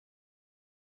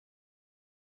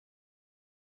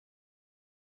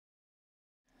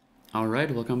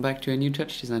Alright, welcome back to a new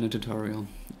TouchDesigner tutorial,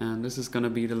 and this is gonna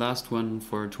be the last one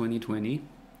for 2020.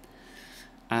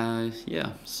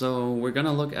 Yeah, so we're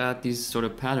gonna look at these sort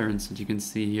of patterns that you can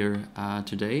see here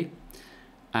today.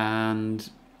 And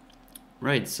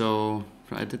right, so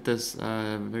I did this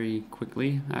very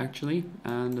quickly actually,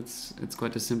 and it's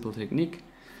quite a simple technique,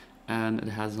 and it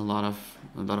has a lot of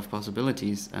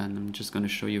possibilities, and I'm just gonna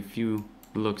show you a few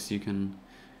looks you can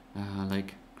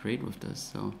like create with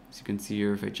this. So as you can see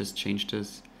here, if I just change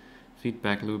this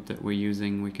feedback loop that we're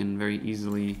using, we can very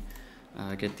easily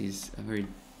get these very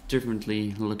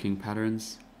differently looking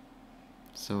patterns.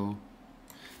 So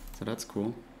that's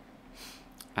cool.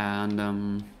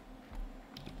 And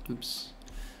oops,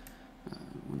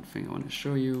 one thing I want to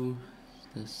show you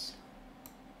is this.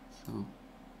 So you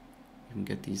can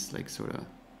get these like sort of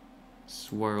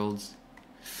swirls.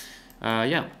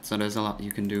 Yeah, so there's a lot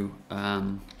you can do.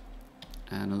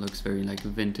 And it looks very like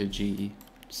vintagey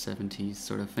 70s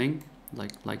sort of thing,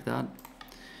 like that.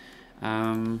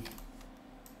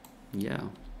 Yeah,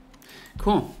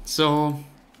 cool. So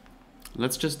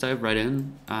let's just dive right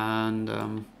in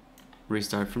and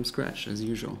restart from scratch as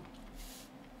usual.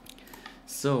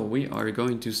 So we are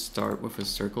going to start with a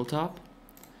circle top,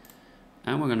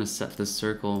 and we're going to set the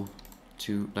circle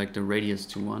to like the radius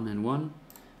to 1 and 1.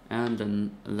 And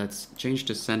then let's change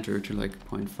the center to like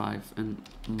 0.5 and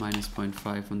minus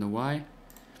 0.5 on the Y.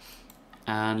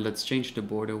 And let's change the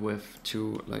border width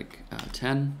to like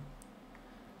 10.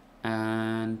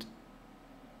 And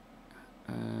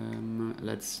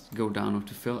let's go down with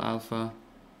the fill alpha.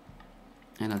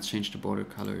 And let's change the border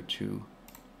color to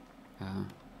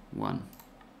 1.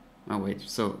 Oh wait,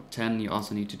 so 10, you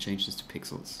also need to change this to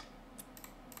pixels.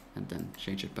 And then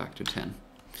change it back to 10.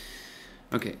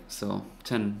 Okay, so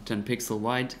 10 pixel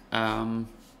wide.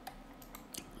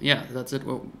 Yeah, that's it.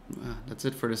 Well, that's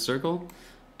it for the circle.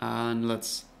 And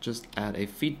let's just add a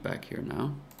feedback here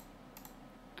now,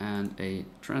 and a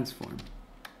transform,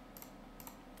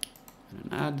 and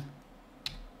an add.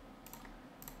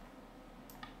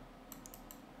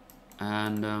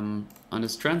 And on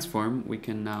this transform, we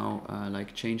can now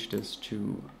like change this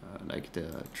to like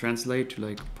the translate to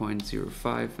like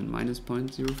 0.05 and minus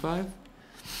 0.05.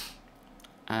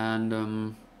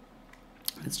 And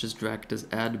let's just drag this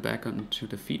add back onto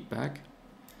the feedback.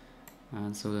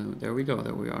 And so there we go.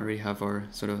 There we already have our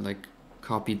sort of like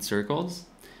copied circles.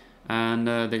 And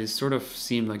they sort of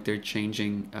seem like they're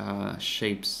changing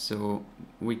shapes. So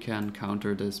we can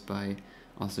counter this by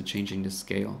also changing the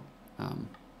scale.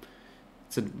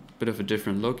 It's a bit of a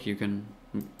different look. You can,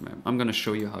 I'm going to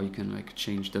show you how you can like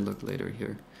change the look later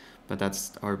here. But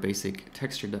that's our basic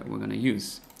texture that we're going to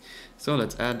use. So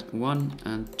let's add 1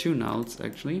 and 2 nulls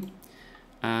actually,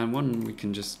 and one we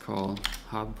can just call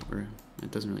hub, or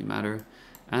it doesn't really matter,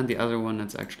 and the other one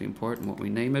that's actually important what we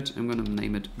name it. I'm going to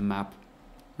name it map.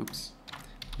 Oops,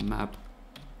 map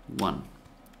 1.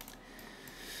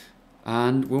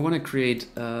 And we want to create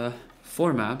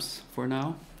 4 maps for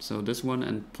now. So this one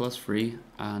and +3,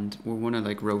 and we want to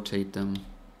like rotate them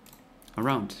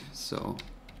around. So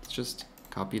let's just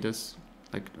copy this,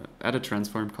 like add a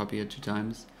transform, copy it 2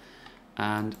 times.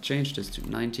 And change this to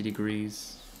 90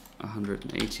 degrees,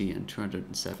 180, and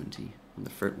 270 on the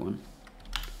third one.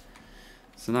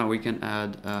 So now we can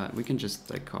add, we can just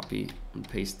like copy and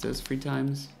paste this 3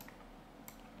 times,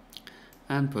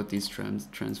 and put these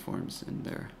transforms in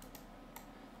there.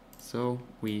 So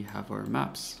we have our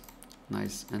maps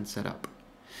nice and set up.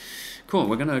 Cool,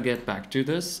 we're gonna get back to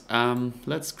this.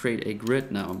 Let's create a grid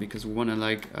now, because we wanna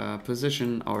like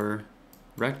position our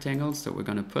rectangles that we're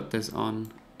gonna put this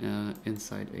on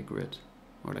inside a grid,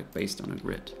 or like based on a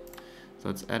grid. So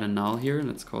let's add a null here, and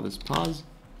let's call this pause.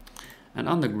 And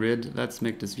on the grid, let's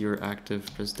make this viewer active,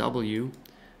 press W,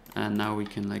 and now we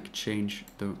can like change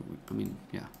the, I mean,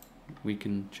 yeah, we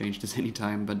can change this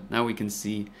anytime, but now we can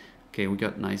see, okay, we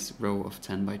got a nice row of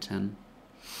 10 by 10.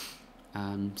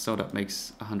 And so that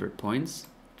makes 100 points,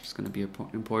 which is going to be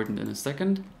important in a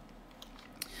second.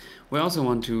 We also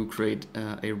want to create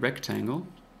a rectangle,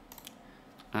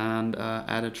 and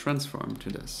add a transform to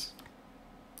this,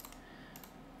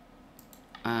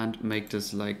 and make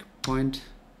this like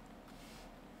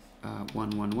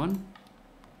 0.111.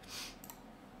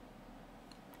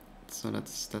 So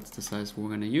that's the size we're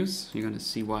going to use. You're going to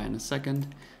see why in a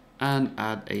second. And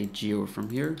add a geo from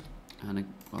here, and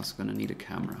I'm also going to need a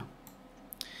camera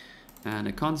and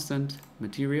a constant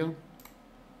material,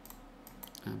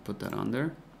 and put that on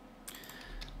there.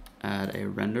 Add a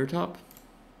render top,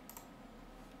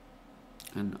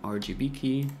 an RGB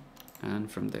key,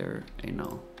 and from there a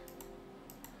null,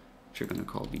 which you're going to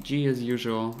call BG as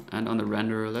usual. And on the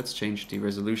renderer, let's change the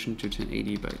resolution to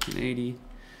 1080 by 1080,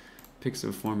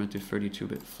 pixel format to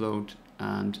 32-bit float,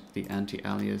 and the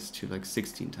anti-alias to like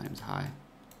 16 times high.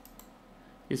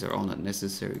 These are all not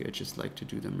necessary, I just like to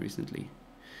do them recently.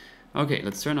 Okay,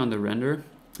 let's turn on the render,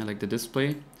 I like the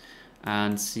display,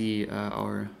 and see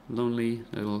our lonely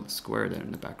little square there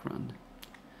in the background.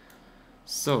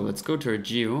 So let's go to our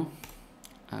geo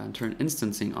and turn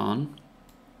instancing on.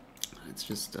 Let's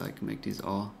just like make these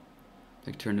all,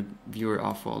 like turn the viewer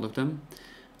off for all of them.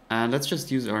 And let's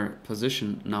just use our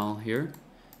position null here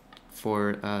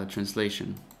for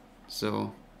translation.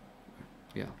 So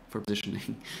yeah, for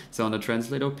positioning. So on the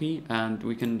translate OP, and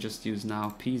we can just use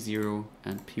now P0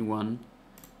 and P1,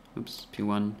 oops,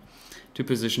 P1, to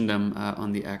position them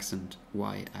on the accent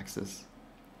Y axis.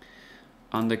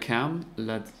 On the cam,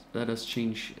 let us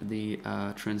change the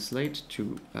translate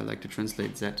to, I like to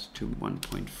translate Z to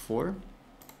 1.4,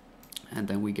 and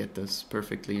then we get this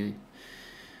perfectly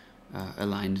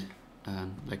aligned,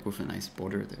 like with a nice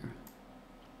border there.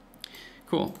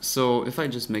 Cool. So if I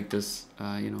just make this,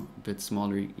 you know, a bit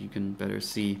smaller, you can better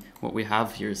see what we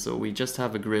have here. So we just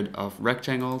have a grid of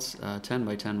rectangles, 10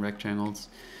 by 10 rectangles,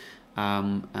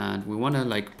 and we want to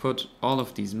like put all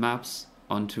of these maps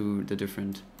onto the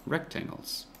different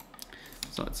rectangles.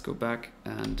 So let's go back,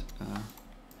 and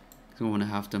we want to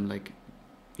have them like,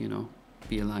 you know,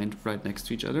 be aligned right next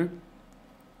to each other.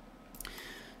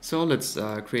 So let's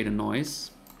create a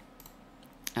noise.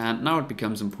 And now it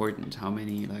becomes important how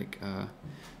many like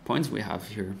points we have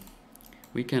here.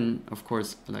 We can of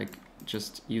course like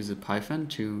just use a Python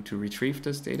to retrieve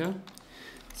this data.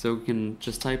 So we can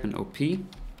just type in op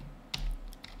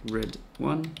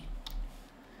grid1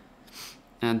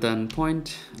 and then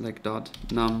point like dot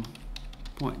num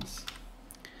points.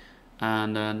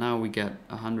 And now we get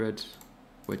 100,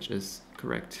 which is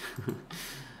correct.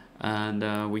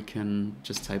 And we can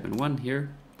just type in 1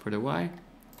 here for the y.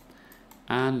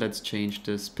 And let's change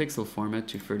this pixel format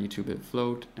to 32-bit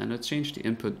float, and let's change the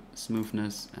input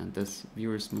smoothness and this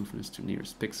viewer smoothness to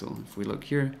nearest pixel. If we look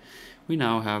here, we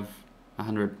now have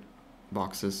 100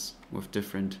 boxes with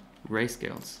different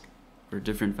grayscales, or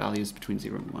different values between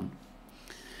 0 and 1.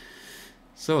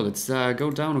 So let's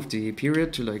go down with the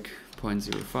period to like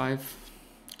 0.05,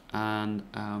 and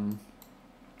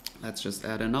let's just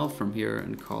add a null from here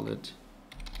and call it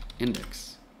index.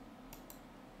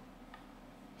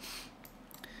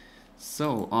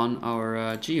 So on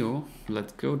our geo,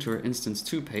 let's go to our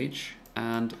instance2 page,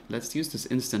 and let's use this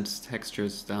instance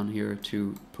textures down here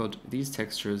to put these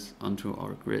textures onto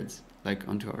our grids, like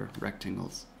onto our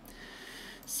rectangles.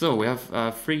 So we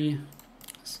have 3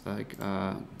 like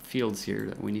fields here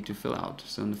that we need to fill out.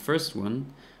 So in the first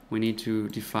one, we need to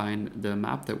define the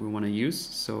map that we want to use,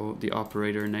 so the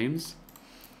operator names.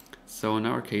 So in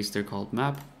our case, they're called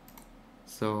map.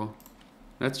 So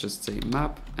let's just say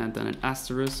map and then an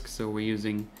asterisk. So we're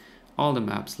using all the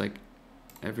maps, like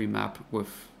every map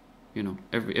with, you know,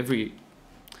 every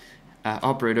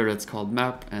operator that's called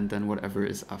map, and then whatever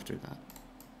is after that.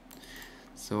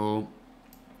 So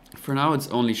for now, it's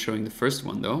only showing the first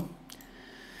one though.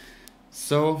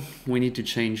 So we need to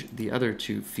change the other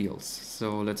 2 fields.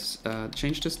 So let's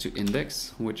change this to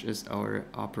index, which is our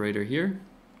operator here.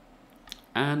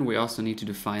 And we also need to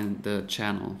define the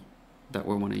channel that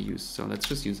we want to use. So let's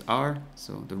just use R,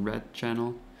 so the red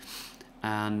channel.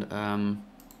 And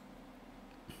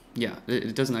yeah,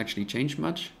 it doesn't actually change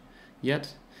much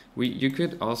yet. You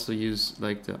could also use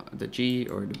like the G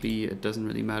or the B, it doesn't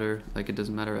really matter. Like it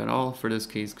doesn't matter at all for this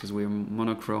case because we're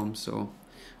monochrome, so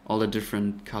all the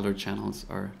different color channels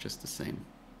are just the same.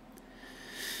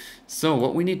 So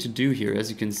what we need to do here, as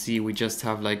you can see, we just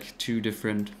have like 2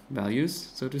 different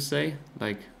values, so to say.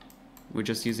 Like we're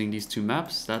just using these 2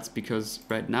 maps. That's because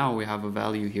right now we have a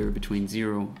value here between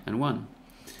 0 and 1.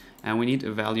 And we need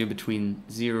a value between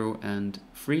 0 and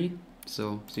 3.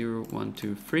 So 0, 1,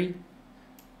 2, 3.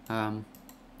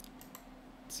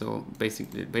 So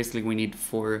basically we need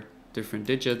 4 different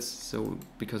digits, so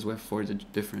because we have 4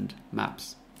 different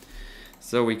maps.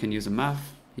 So we can use a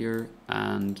math here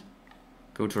and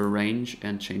go to a range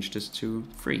and change this to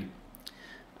 3.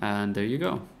 And there you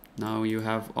go. Now you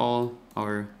have all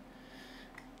our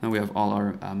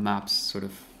maps sort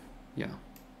of, yeah,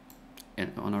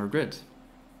 on our grid.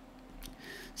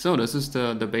 So this is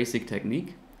the basic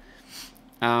technique.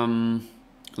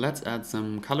 Let's add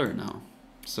some color now,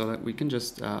 so that we can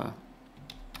just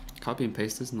copy and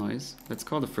paste this noise. Let's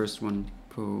call the first one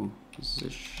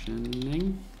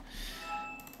positioning.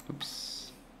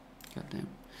 Oops, goddamn.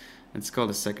 Let's call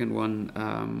the second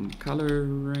one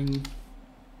coloring,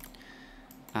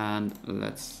 and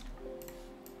let's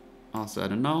also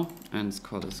add a null, and let's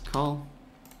call this col.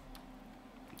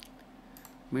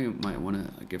 We might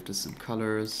want to give this some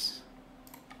colors.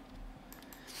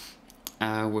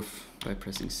 by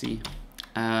pressing C.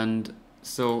 And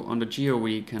so on the geo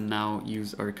we can now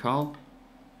use our cal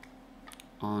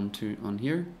on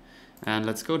here, and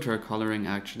let's go to our coloring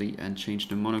actually and change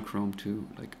the monochrome to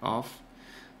like off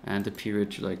and the period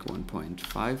to like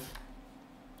 1.5.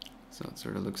 So it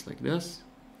sort of looks like this.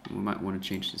 We might want to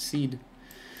change the seed.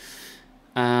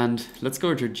 And let's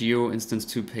go to geo instance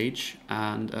 2 page,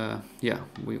 and yeah,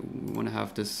 we want to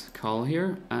have this cal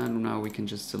here, and now we can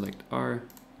just select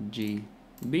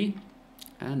RGB,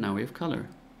 and now we have color.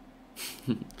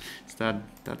 It's that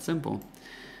simple.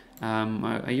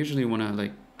 I usually want to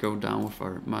like go down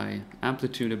with my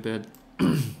amplitude a bit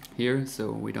here,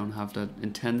 so we don't have that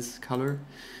intense color,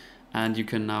 and you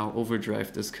can now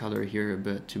overdrive this color here a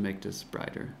bit to make this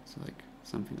brighter, so like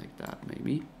something like that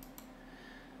maybe.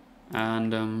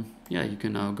 And yeah, you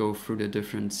can now go through the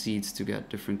different seeds to get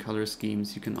different color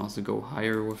schemes. You can also go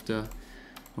higher with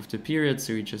the period,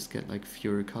 so you just get like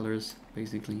fewer colors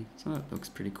basically. So that looks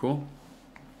pretty cool.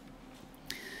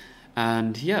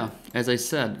 And yeah, as I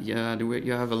said, yeah,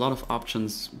 you have a lot of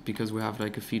options because we have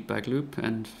like a feedback loop,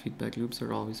 and feedback loops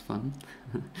are always fun.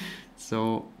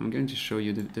 So I'm going to show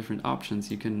you the different options.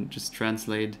 You can just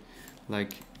translate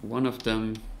like one of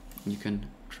them, you can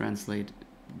translate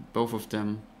both of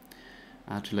them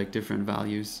to like different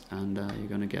values, and you're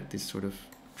gonna get this sort of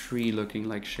tree looking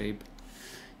like shape.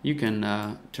 You can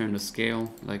turn the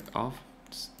scale like off,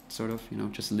 sort of, you know,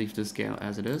 just leave the scale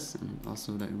as it is, and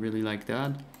also I really like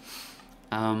that.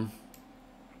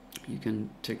 You can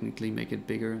technically make it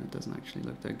bigger, it doesn't actually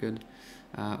look that good,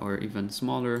 or even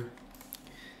smaller.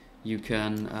 You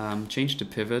can change the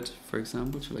pivot, for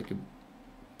example, to like a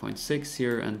 0.6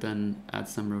 here, and then add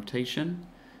some rotation,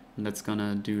 and that's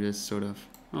gonna do this sort of,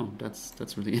 oh,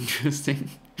 that's really interesting.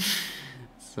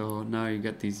 So now you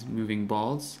get these moving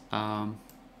balls,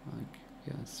 like,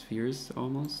 yeah, spheres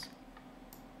almost.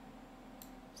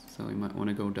 So you might want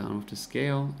to go down with the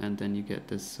scale, and then you get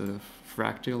this sort of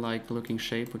fractal-like looking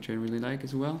shape, which I really like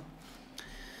as well.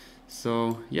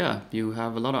 So yeah, you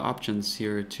have a lot of options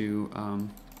here to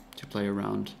play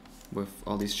around with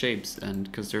all these shapes, and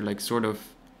because they're like sort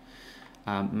of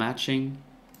matching,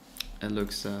 it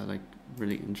looks like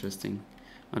really interesting.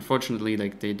 Unfortunately,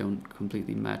 like they don't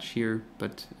completely match here,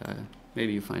 but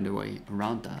maybe you find a way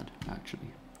around that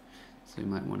actually. So you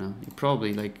might want to, you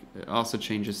probably like, it also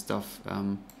changes stuff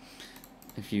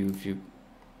if you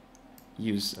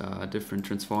use different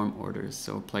transform orders,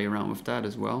 so play around with that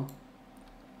as well.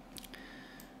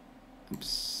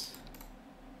 Oops.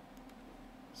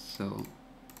 So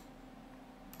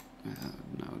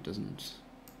no, it doesn't.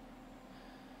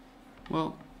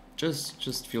 Well,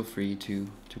 just feel free to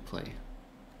play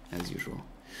as usual.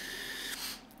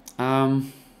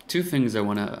 Two things I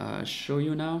want to show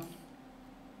you now.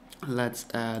 Let's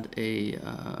add a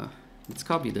let's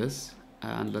copy this,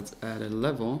 and let's add a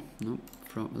level. No,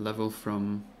 from a level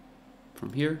from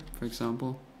here, for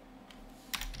example.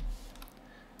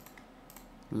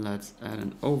 Let's add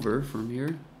an over from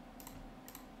here.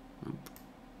 Nope.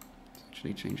 Let's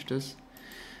actually change this,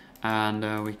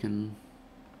 and we can,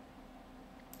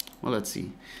 well, let's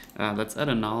see. Let's add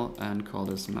a null and call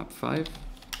this map5.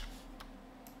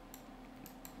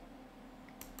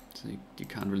 So you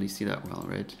can't really see that well,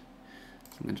 right?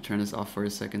 So I'm going to turn this off for a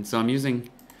second. So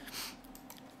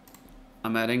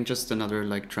I'm adding just another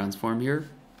like transform here.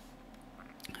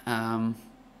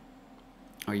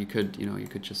 Or you could, you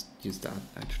could just use that.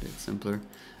 Actually, it's simpler.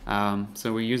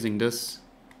 So we're using this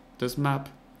map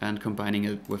and combining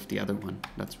it with the other one.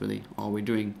 That's really all we're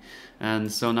doing.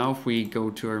 And so now if we go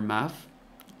to our math,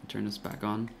 turn this back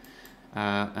on,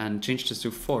 and change this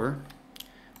to 4,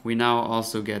 we now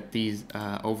also get these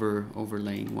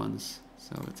overlaying ones.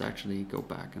 So let's actually go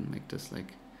back and make this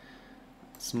like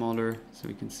smaller so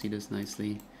we can see this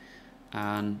nicely.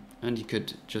 And you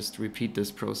could just repeat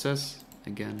this process.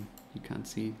 Again, you can't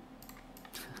see.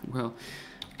 Well,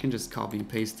 you can just copy and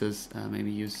paste this,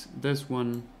 maybe use this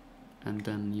one, and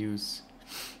then use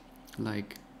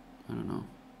like, I don't know,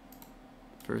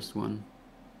 first one.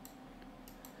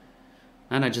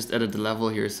 And I just added the level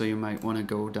here, so you might want to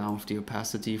go down with the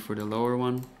opacity for the lower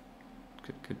one.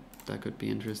 That could be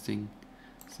interesting.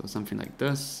 So something like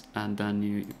this, and then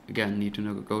you again need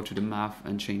to go to the math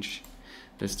and change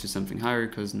this to something higher,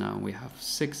 because now we have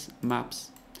 6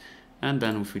 maps. And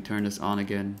then if we turn this on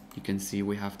again, you can see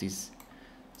we have these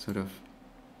sort of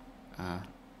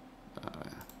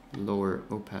lower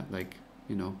opaque, like,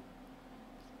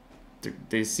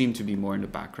 they seem to be more in the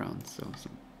background, so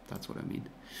that's what I mean.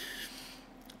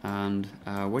 And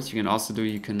what you can also do,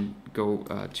 you can go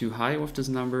too high with this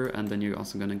number, and then you're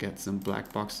also going to get some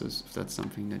black boxes if that's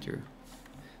something that you're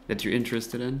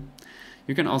interested in.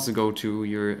 You can also go to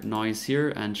your noise here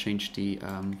and change the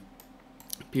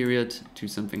period to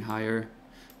something higher.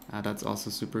 That's also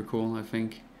super cool, I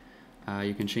think.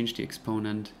 You can change the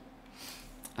exponent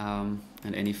and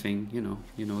anything, you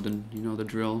know the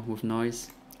drill with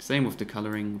noise. Same with the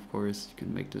coloring, of course. You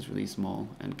can make this really small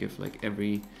and give like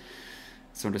every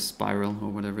sort of spiral or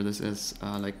whatever this is,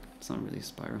 like it's not really a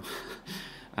spiral.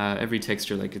 Every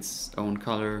texture like its own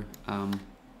color.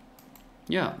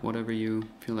 Yeah, whatever you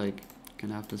feel like. You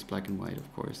can have this black and white,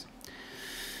 of course.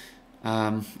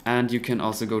 And you can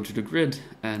also go to the grid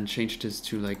and change this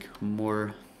to like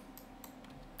more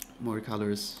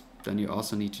colors. Then you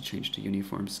also need to change the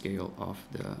uniform scale of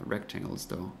the rectangles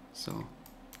though. So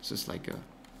it's just like a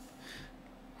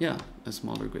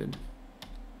smaller grid.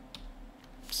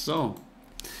 So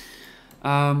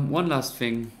one last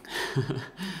thing,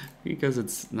 because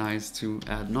it's nice to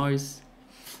add noise,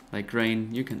 like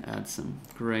grain. You can add some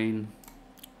grain,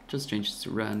 just change it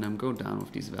to random, go down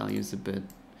with these values a bit,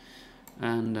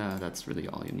 and that's really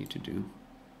all you need to do.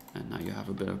 And now you have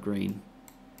a bit of grain,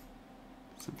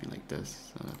 something like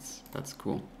this. So that's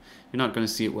cool. You're not going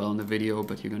to see it well in the video,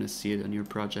 but you're going to see it in your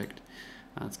project.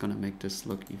 It's going to make this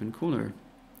look even cooler.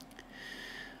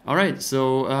 Alright,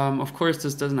 so of course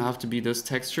this doesn't have to be this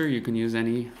texture. You can use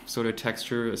any sort of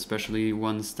texture, especially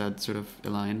ones that sort of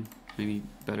align, maybe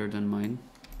better than mine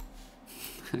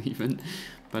even.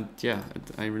 But yeah,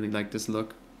 I really like this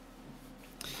look.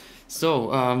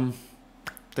 So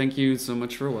thank you so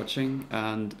much for watching,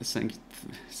 and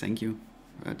thank you.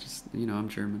 Just, you know, I'm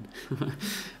German.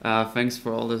 Thanks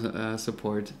for all the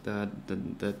support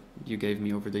that you gave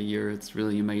me over the year. It's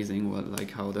really amazing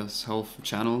how this whole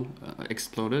channel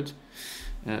exploded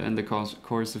in the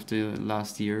course of the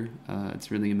last year.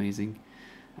 It's really amazing,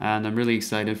 and I'm really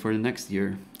excited for the next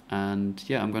year. And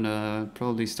yeah, I'm gonna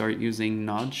probably start using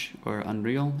Notch or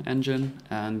Unreal Engine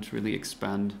and really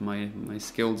expand my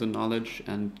skills and knowledge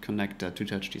and connect that to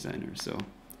TouchDesigner. So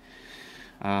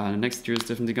next year is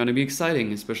definitely going to be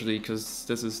exciting, especially because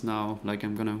this is now, like,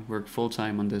 I'm going to work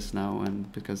full-time on this now, and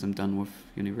because I'm done with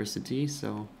university.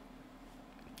 So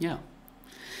yeah,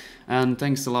 and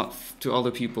thanks a lot to all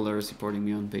the people that are supporting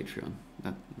me on Patreon.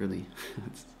 That really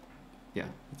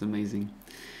it's amazing.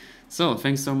 So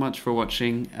thanks so much for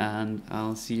watching, and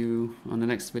I'll see you on the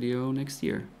next video next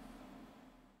year.